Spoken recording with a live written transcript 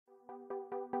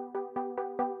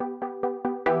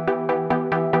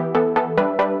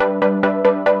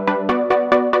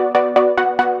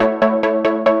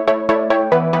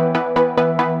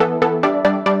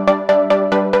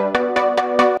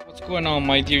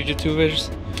my dear YouTubers.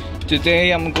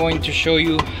 Today I'm going to show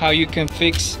you how you can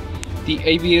fix the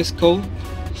ABS code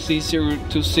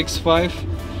C0265,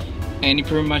 and it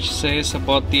pretty much says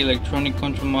about the electronic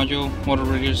control module motor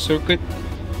radiator circuit.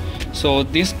 So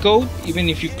this code, even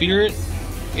if you clear it,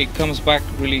 it comes back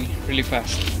really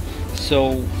fast.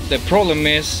 So the problem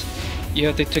is you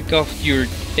have to take off your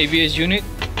ABS unit.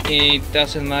 It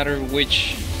doesn't matter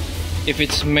which, if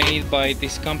it's made by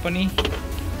this company,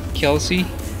 Kelsey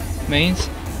Mains.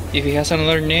 If it has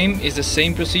another name, it's the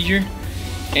same procedure.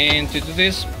 And to do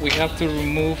this, we have to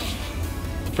remove,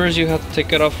 first you have to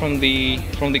take it off from the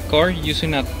car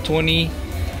using a 20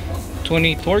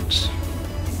 Torx,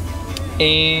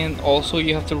 and also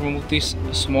you have to remove these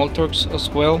small Torx as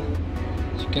well.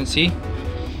 As you can see,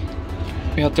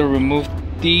 we have to remove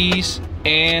these,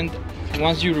 and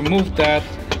once you remove that,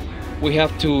 we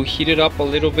have to heat it up a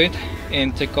little bit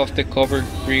and take off the cover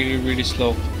really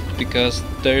slow, because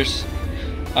there's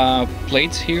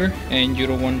plates here and you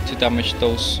don't want to damage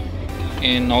those,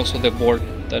 and also the board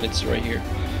that it's right here.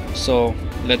 So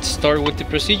let's start with the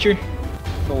procedure.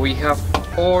 So we have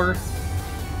our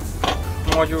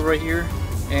module right here,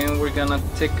 and we're gonna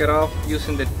take it off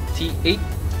using the T8.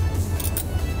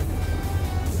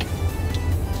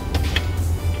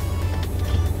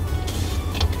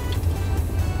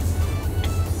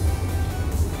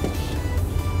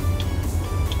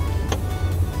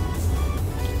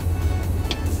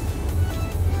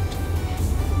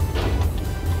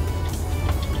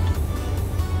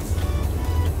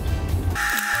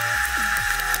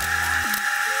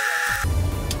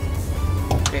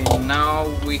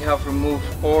 Now we have removed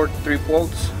our 3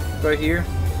 bolts right here,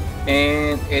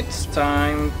 and it's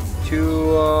time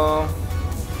to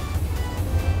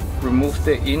remove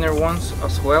the inner ones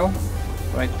as well.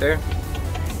 Right there,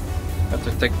 have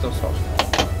to take those off.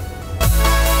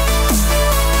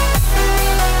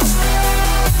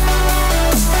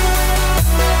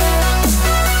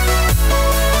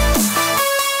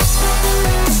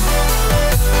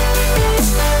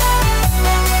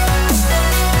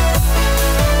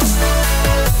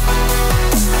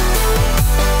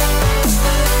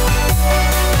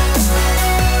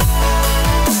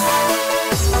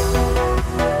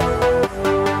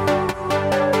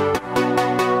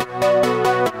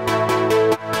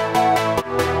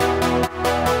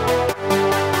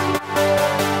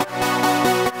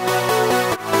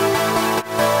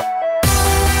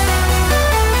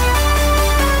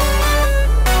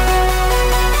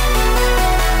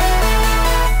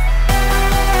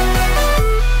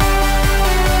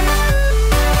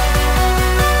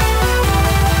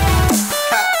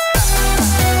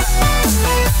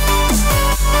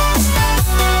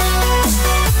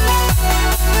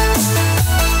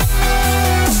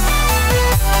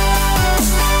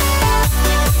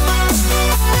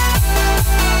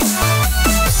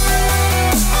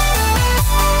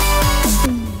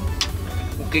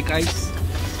 Okay guys,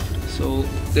 so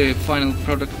the final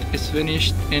product is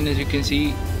finished, and as you can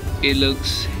see, it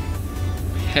looks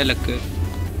hella good.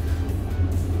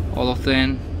 All of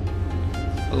them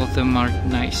are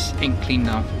nice and clean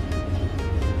now.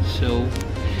 So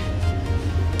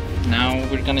now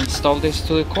we're gonna install this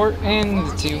to the car and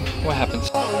let's see what happens.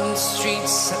 The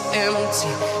streets are empty.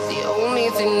 The only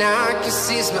thing I can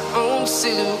see is my own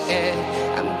silhouette.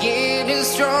 I'm getting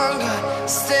stronger,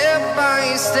 step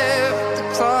by step.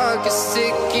 The clock is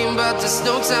ticking, but there's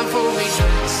no time for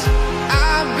regrets.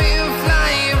 I've been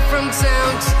flying from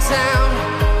town to town,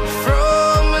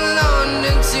 from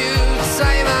London to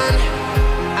Taiwan.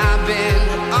 I've been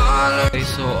all around. Okay,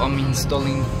 so I'm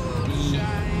installing the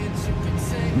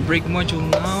brake module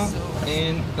now,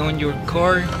 and on your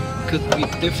car could be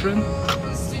different.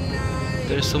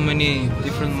 There's so many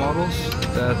different models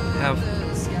that have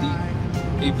the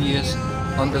ABS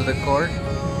under the car,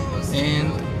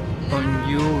 and on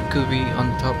you could be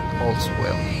on top as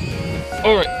well.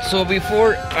 Alright, so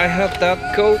before I have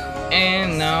that code,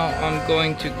 and now I'm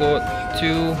going to go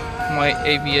to my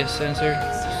ABS sensor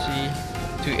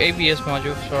to ABS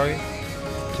module, sorry,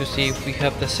 to see if we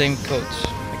have the same codes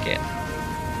again.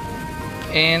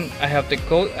 And I have the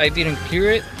code. I didn't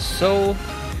clear it, so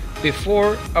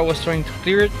before I was trying to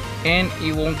clear it and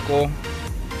it won't go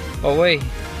away,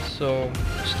 so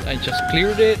I just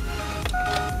cleared it,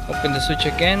 open the switch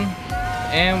again,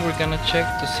 and we're gonna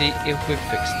check to see if we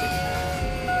fixed it.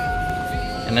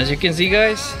 And as you can see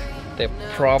guys, the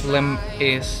problem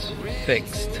is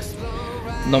fixed.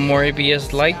 No more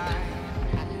ABS light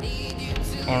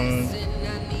on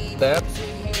that.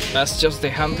 That's just the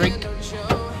handbrake,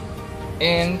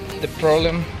 and the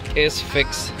problem is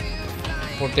fixed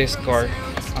for this car.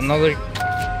 Another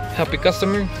happy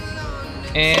customer,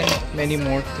 and many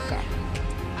more to come.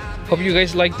 Hope you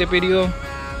guys liked the video.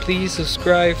 Please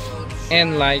subscribe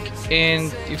and like,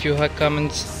 and if you have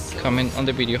comments, comment on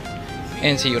the video,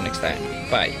 and see you next time.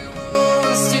 Bye.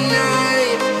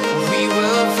 Tonight we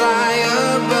will fly